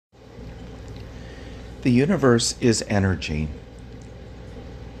The universe is energy.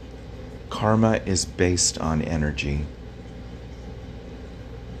 Karma is based on energy.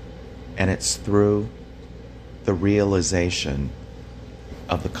 And it's through the realization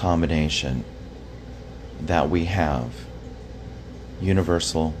of the combination that we have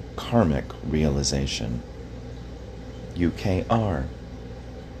universal karmic realization, UKR.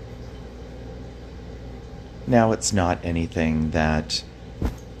 Now, it's not anything that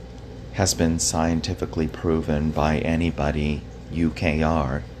has been scientifically proven by anybody,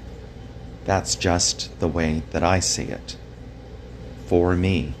 UKR. That's just the way that I see it, for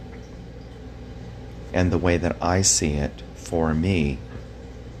me. And the way that I see it, for me,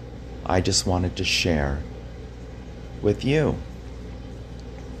 I just wanted to share with you.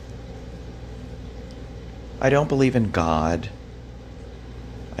 I don't believe in God.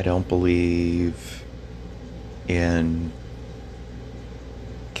 I don't believe in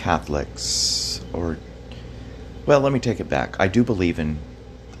Catholics well, let me take it back. I do believe in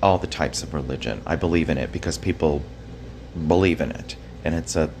all the types of religion. I believe in it because people believe in it. And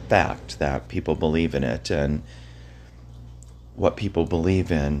it's a fact that people believe in it. And what people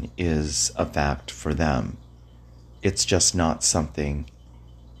believe in is a fact for them. It's just not something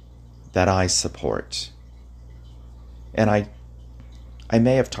that I support. And I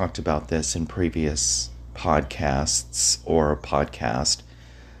may have talked about this in previous podcasts or a podcast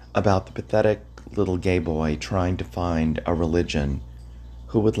about the pathetic little gay boy trying to find a religion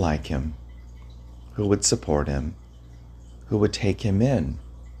who would like him, who would support him, who would take him in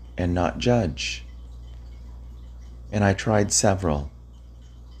and not judge. And I tried several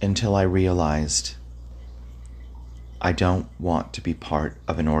until I realized I don't want to be part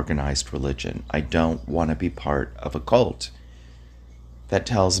of an organized religion. I don't want to be part of a cult that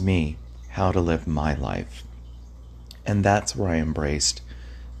tells me how to live my life. And that's where I embraced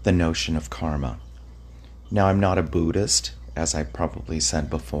the notion of karma. Now, I'm not a Buddhist, as I probably said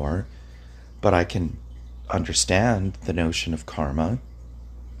before, but I can understand the notion of karma.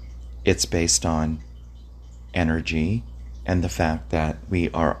 It's based on energy and the fact that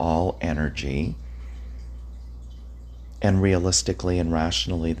we are all energy. And realistically and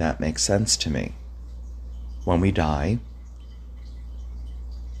rationally, that makes sense to me. When we die,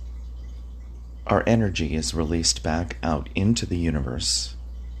 our energy is released back out into the universe.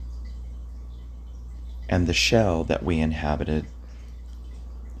 And the shell that we inhabited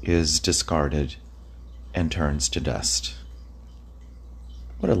is discarded and turns to dust.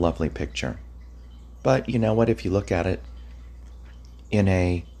 What a lovely picture. But you know what? If you look at it in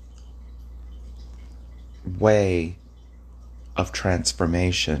a way of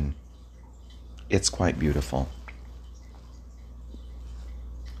transformation, it's quite beautiful.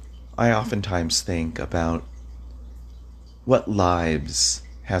 I oftentimes think about what lives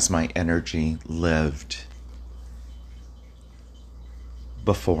has my energy lived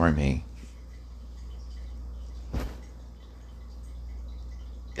before me.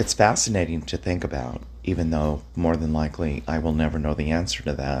 It's fascinating to think about, even though more than likely I will never know the answer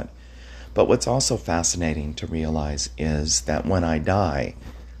to that. But what's also fascinating to realize is that when I die,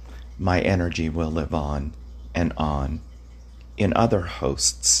 my energy will live on and on in other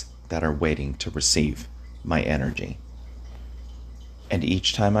hosts that are waiting to receive my energy. And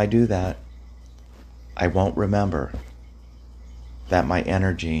each time I do that, I won't remember that my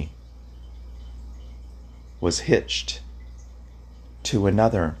energy was hitched to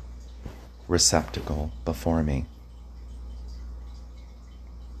another receptacle before me.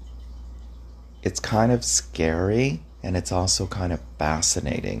 It's kind of scary, and it's also kind of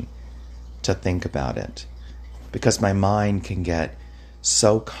fascinating to think about it, because my mind can get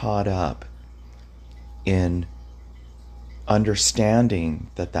so caught up in understanding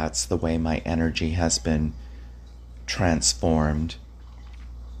that that's the way my energy has been transformed,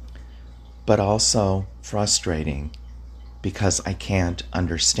 but also frustrating because I can't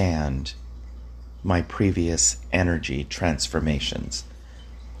understand my previous energy transformations.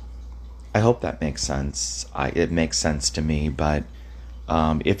 I hope that makes sense. It makes sense to me, but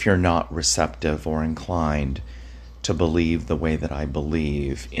if you're not receptive or inclined to believe the way that I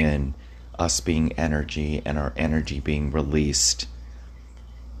believe in us being energy and our energy being released,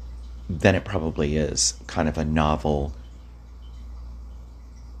 then it probably is kind of a novel,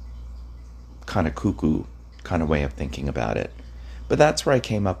 kind of cuckoo kind of way of thinking about it. But that's where I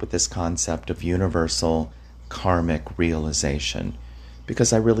came up with this concept of universal karmic realization,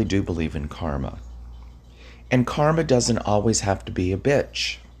 because I really do believe in karma. And karma doesn't always have to be a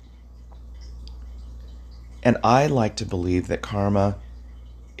bitch. And I like to believe that karma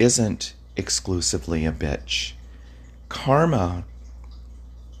isn't exclusively a bitch. Karma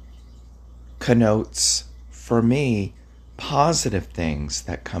connotes, for me, positive things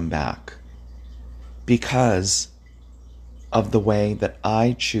that come back because of the way that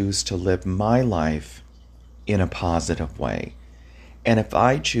I choose to live my life in a positive way. And if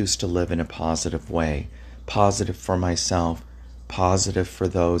I choose to live in a positive way, positive for myself, positive for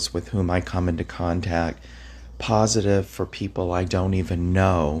those with whom I come into contact, positive for people I don't even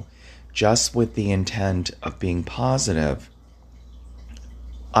know, just with the intent of being positive,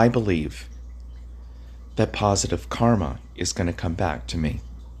 I believe that positive karma is going to come back to me.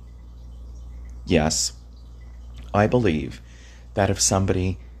 Yes, I believe that if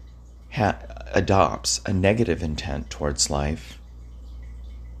somebody adopts a negative intent towards life,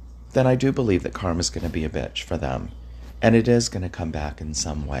 then I do believe that karma is going to be a bitch for them. And it is going to come back in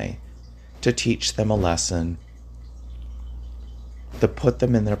some way to teach them a lesson, to put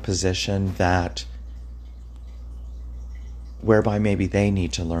them in their position that whereby maybe they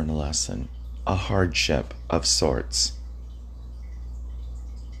need to learn a lesson, a hardship of sorts.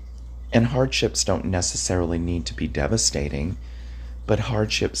 And hardships don't necessarily need to be devastating, but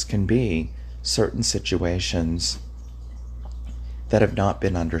hardships can be certain situations that have not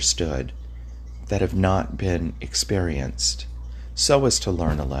been understood, that have not been experienced, so as to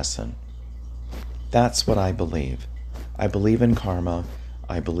learn a lesson. That's what I believe. I believe in karma.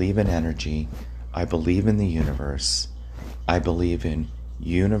 I believe in energy. I believe in the universe. I believe in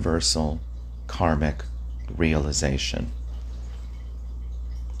universal karmic realization.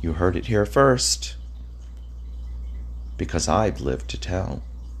 You heard it here first, because I've lived to tell.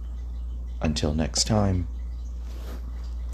 Until next time.